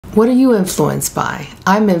What are you influenced by?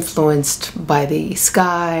 I'm influenced by the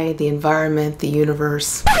sky, the environment, the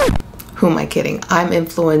universe. Who am I kidding? I'm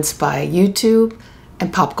influenced by YouTube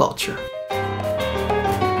and pop culture.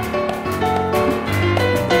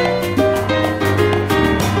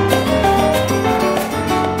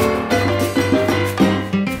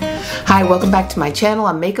 Hi, welcome back to my channel.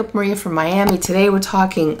 I'm Makeup Maria from Miami. Today we're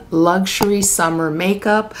talking luxury summer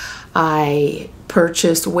makeup. I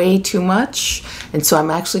purchased way too much, and so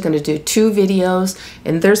I'm actually going to do two videos.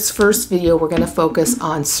 In this first video, we're going to focus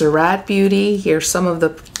on Surratt Beauty. Here's some of the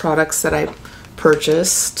products that I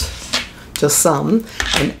purchased, just some,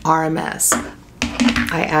 and RMS.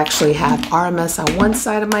 I actually have RMS on one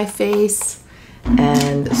side of my face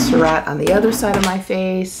and Surratt on the other side of my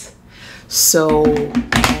face. So,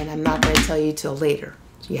 and I'm not going to tell you till later.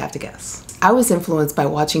 You have to guess. I was influenced by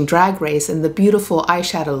watching Drag Race and the beautiful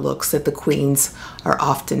eyeshadow looks that the queens are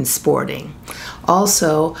often sporting.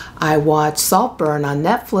 Also, I watched Saltburn on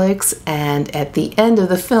Netflix, and at the end of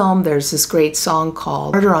the film, there's this great song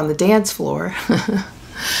called Murder on the Dance Floor.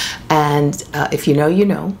 And if you know, you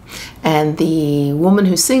know. And the woman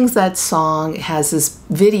who sings that song has this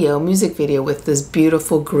video, music video, with this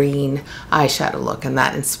beautiful green eyeshadow look, and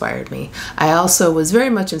that inspired me. I also was very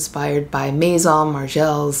much inspired by Maison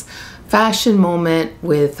Margiela's fashion moment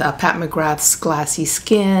with Pat McGrath's glassy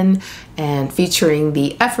skin and featuring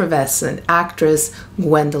the effervescent actress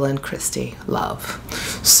Gwendolyn Christie. Love.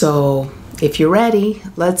 So if you're ready,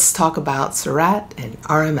 let's talk about Surratt and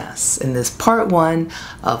RMS in this part one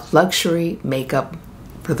of luxury makeup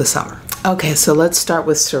for the summer. Okay, so let's start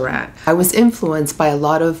with Surratt. I was influenced by a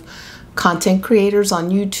lot of content creators on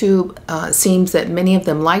YouTube. It seems that many of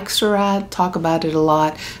them like Surratt, talk about it a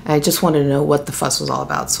lot, and I just wanted to know what the fuss was all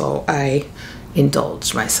about, so I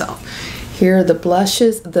indulged myself. Here are the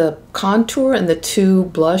blushes, the contour and the two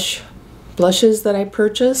blushes that I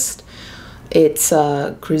purchased. It's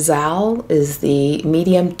Grisaille is the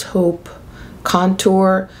medium taupe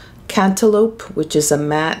contour, Cantaloup, which is a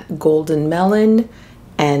matte golden melon,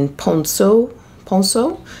 and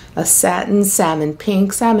PONCEAU, a satin salmon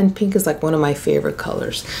pink. Salmon pink is like one of my favorite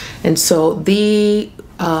colors. And so these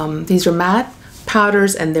are matte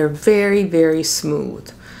powders, and they're very, very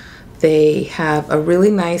smooth. They have a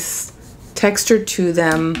really nice texture to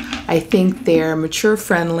them. I think they're mature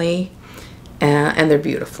friendly, and they're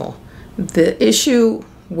beautiful. The issue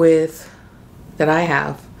that I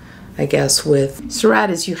have, I guess, with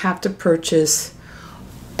Surratt is you have to purchase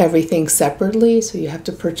everything separately. So you have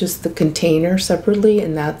to purchase the container separately,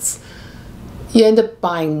 and you end up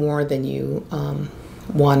buying more than you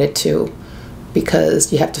wanted to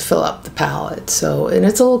because you have to fill up the palette. So, and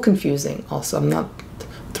it's a little confusing also. I'm not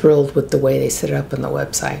thrilled with the way they set it up on the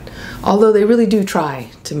website, although they really do try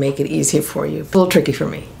to make it easy for you. A little tricky for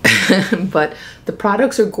me. But the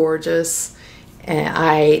products are gorgeous,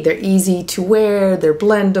 and they're easy to wear, they're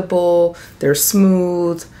blendable, they're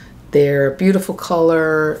smooth, they're beautiful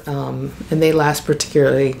color, and they last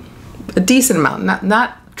particularly a decent amount,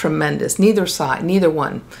 not tremendous. Neither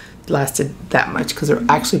one lasted that much because they're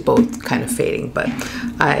actually both kind of fading, but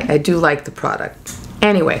I do like the product.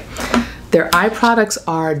 Anyway, their eye products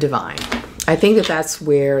are divine. I think that that's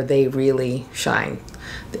where they really shine.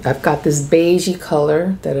 I've got this beigey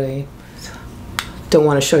color that I don't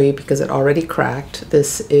want to show you because it already cracked.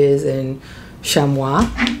 This is in Chamois.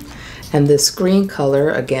 And this green color,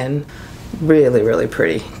 again, really, really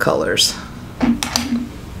pretty colors.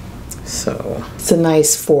 So it's a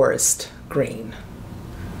nice forest green.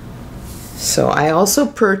 So I also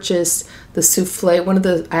purchased the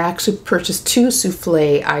Souffle, I actually purchased two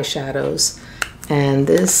Souffle eyeshadows. And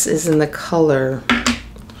this is in the color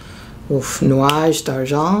Nuage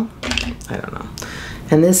d'Argent, I don't know.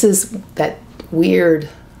 And this is that weird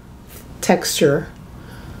texture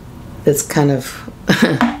that's kind of,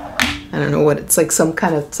 I don't know what, it's like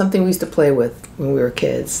something we used to play with when we were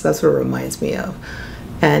kids. That's what it reminds me of.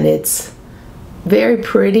 And it's very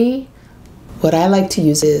pretty. What I like to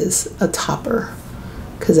use is a topper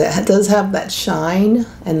because it does have that shine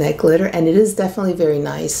and that glitter, and it is definitely very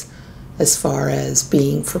nice as far as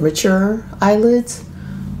being for mature eyelids.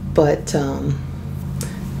 But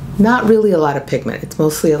not really a lot of pigment. It's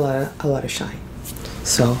mostly a lot of shine.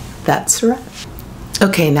 So that's Surratt.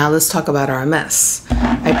 Okay, now let's talk about RMS.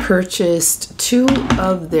 I purchased two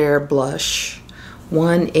of their blush.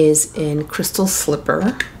 One is in Crystal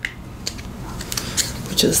Slipper,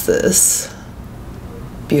 which is this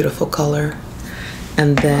beautiful color.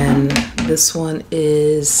 And then this one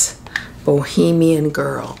is Bohemian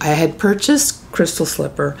Girl. I had purchased Crystal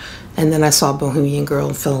Slipper, and then I saw Bohemian Girl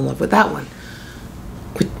and fell in love with that one.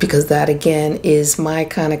 because that again is my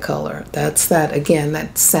kind of color. That's that, again,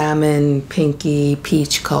 that salmon, pinky,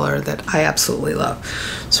 peach color that I absolutely love.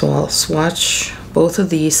 So I'll swatch both of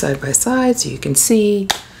these side by side so you can see.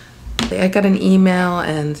 I got an email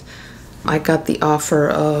and I got the offer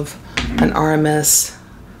of an RMS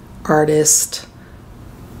artist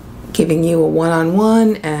giving you a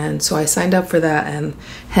one-on-one, and so I signed up for that, and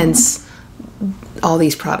hence all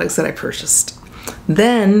these products that I purchased.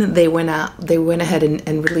 Then they went ahead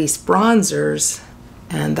and released bronzers,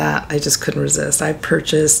 and that I just couldn't resist. I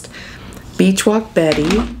purchased Beach Walk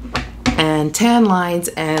Betty and Tan Lines,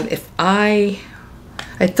 and if I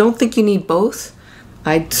don't think you need both.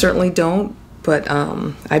 I certainly don't, but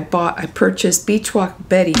I purchased Beach Walk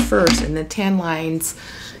Betty first, and then Tan Lines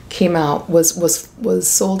came out, was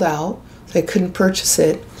sold out, so I couldn't purchase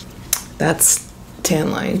it. That's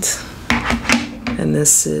Tan Lines, and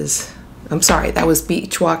this is, I'm sorry, that was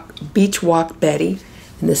Beach Walk Betty,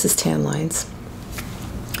 and this is Tan Lines.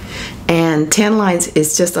 And Tan Lines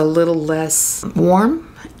is just a little less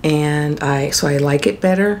warm, and so I like it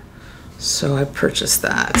better, so I purchased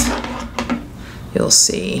that. You'll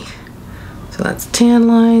see. So that's Tan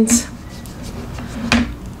Lines,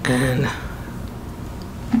 and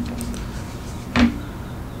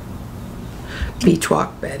Beach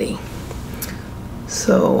Walk Betty.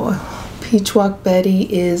 So Beach Walk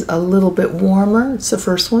Betty is a little bit warmer. It's the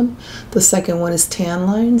first one. The second one is Tan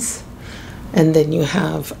Lines, and then you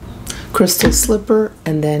have Crystal Slipper,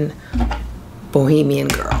 and then Bohemian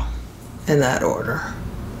Girl, in that order.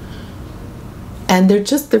 And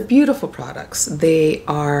they're beautiful products. They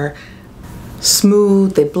are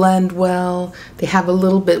smooth, they blend well, they have a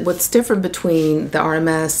little bit, what's different between the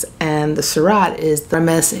RMS and the Surratt is the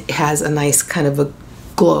RMS has a nice kind of a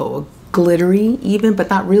glow, a glittery even,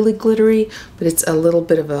 but not really glittery, but it's a little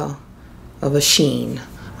bit of a sheen,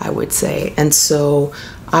 I would say. And so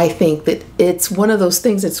I think that it's one of those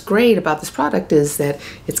things that's great about this product is that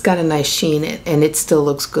it's got a nice sheen and it still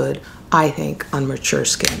looks good, I think, on mature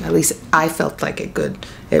skin. At least I felt like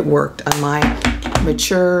it worked on my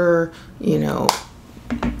mature, you know,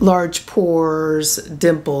 large pores,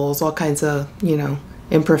 dimples, all kinds of, you know,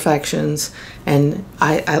 imperfections, and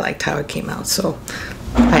I liked how it came out. So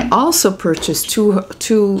I also purchased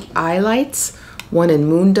two highlights, one in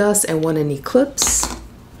Moondust and one in Eclipse.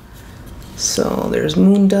 So there's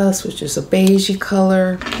Moondust, which is a beigey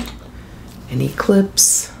color, and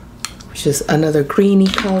Eclipse, which is another greeny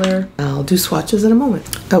color. I'll do swatches in a moment.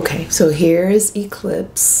 Okay, so here is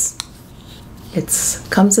Eclipse. It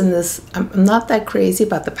comes in this, I'm not that crazy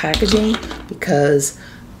about the packaging because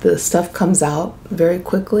the stuff comes out very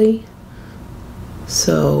quickly.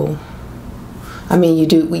 So, I mean,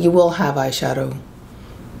 you will have eyeshadow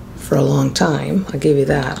for a long time, I'll give you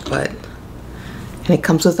that, and it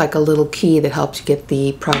comes with like a little key that helps you get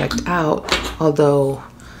the product out, although,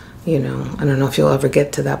 you know, I don't know if you'll ever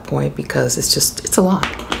get to that point because it's a lot.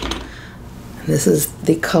 And this is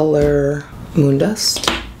the color Moondust.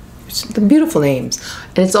 The beautiful names,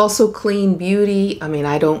 and it's also Clean Beauty. I mean,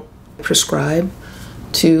 I don't prescribe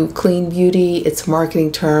to Clean Beauty. It's a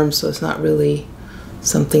marketing term, so it's not really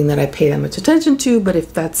something that I pay that much attention to, but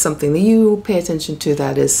if that's something that you pay attention to,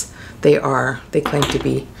 that is, they claim to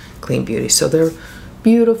be Clean Beauty. So they're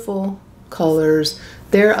beautiful colors.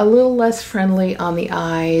 They're a little less friendly on the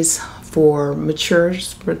eyes for mature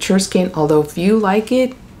skin, although if you like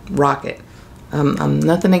it, rock it. I'm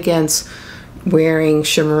nothing against wearing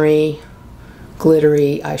shimmery,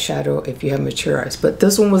 glittery eyeshadow if you have mature eyes, but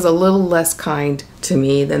this one was a little less kind to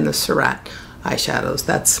me than the Surratt eyeshadows.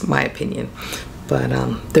 That's my opinion, but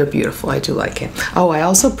they're beautiful. I do like it. Oh, I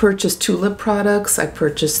also purchased two lip products. I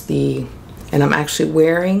purchased and I'm actually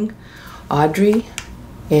wearing Audrey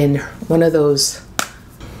in one of those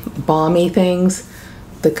balmy things,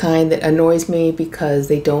 the kind that annoys me because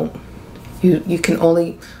they don't, you can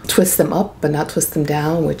only twist them up but not twist them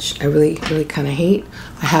down, which I really kind of hate.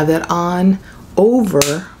 I have that on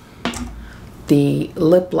over the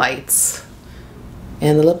Liplights,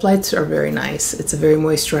 and the Liplights are very nice. It's a very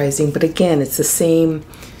moisturizing, but again, it's the same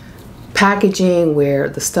packaging where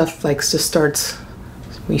the stuff like just starts,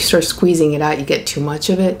 when you start squeezing it out, you get too much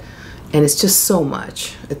of it, and it's just so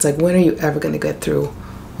much. It's like, when are you ever going to get through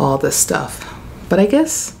all this stuff? But I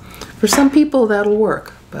guess for some people that'll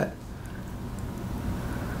work, but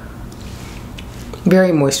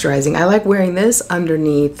very moisturizing. I like wearing this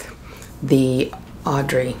underneath the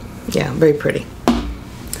Audrey. Yeah, very pretty.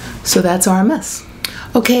 So that's RMS.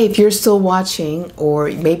 Okay, if you're still watching, or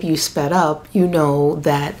maybe you sped up, you know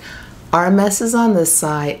that RMS is on this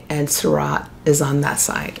side and Surratt is on that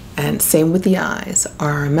side. And same with the eyes.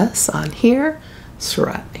 RMS on here,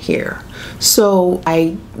 Surratt here. So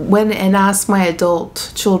I went and asked my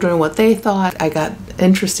adult children what they thought. I got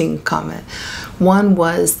interesting comment. One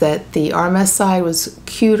was that the RMS side was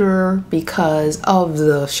cuter because of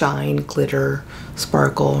the shine, glitter,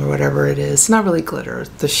 sparkle, or whatever it is. Not really glitter,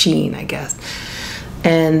 the sheen, I guess.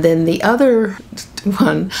 And then the other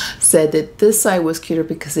one said that this side was cuter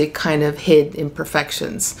because it kind of hid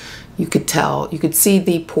imperfections. You could tell, you could see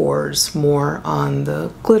the pores more on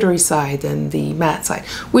the glittery side than the matte side,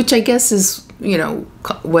 which I guess is, you know,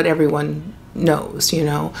 what everyone knows, you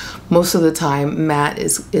know. Most of the time matte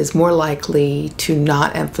is more likely to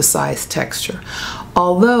not emphasize texture.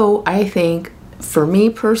 Although I think for me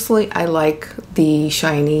personally, I like the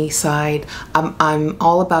shiny side. I'm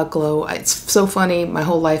all about glow. It's so funny, my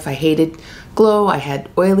whole life I hated glow. I had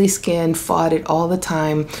oily skin, fought it all the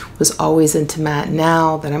time, was always into matte.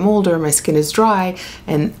 Now that I'm older, my skin is dry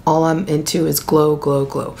and all I'm into is glow, glow,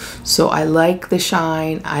 glow. So I like the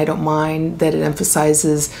shine. I don't mind that it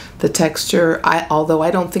emphasizes the texture. Although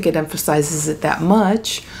I don't think it emphasizes it that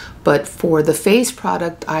much. But for the face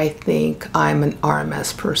product, I think I'm an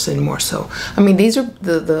RMS person more so. I mean, these are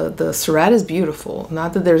the Surratt is beautiful.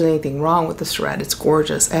 Not that there's anything wrong with the Surratt. It's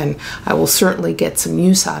gorgeous, and I will certainly get some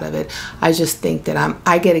use out of it. I just think that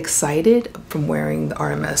I get excited from wearing the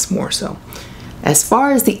RMS more so. As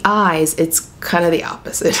far as the eyes, it's kind of the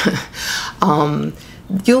opposite.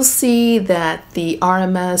 You'll see that the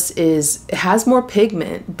RMS has more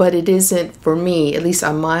pigment, but it isn't, for me, at least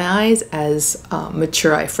on my eyes, as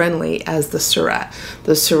mature eye friendly as the Surratt.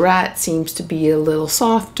 The Surratt seems to be a little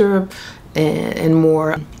softer and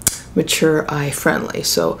more mature eye friendly.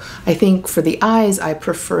 So I think for the eyes, I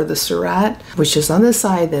prefer the Surratt, which is on this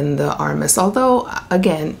side, than the RMS. Although,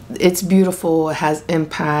 again, it's beautiful, it has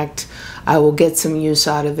impact. I will get some use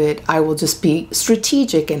out of it. I will just be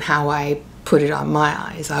strategic in how I put it on my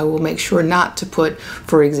eyes. I will make sure not to put,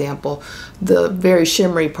 for example, the very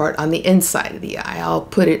shimmery part on the inside of the eye. I'll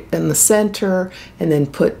put it in the center and then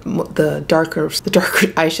put the darker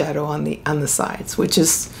eyeshadow on the sides, which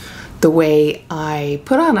is the way I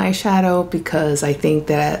put on eyeshadow, because I think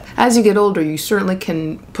that as you get older, you certainly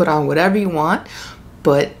can put on whatever you want,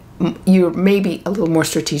 but you're maybe a little more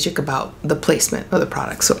strategic about the placement of the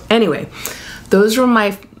product. So anyway, those were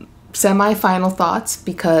my semi-final thoughts,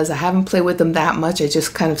 because I haven't played with them that much. I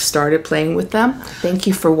just kind of started playing with them. Thank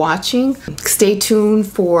you for watching. Stay tuned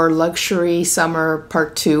for Luxury Summer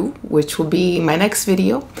Part 2, which will be my next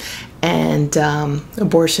video. And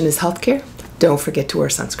abortion is healthcare. Don't forget to wear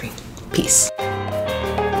sunscreen. Peace.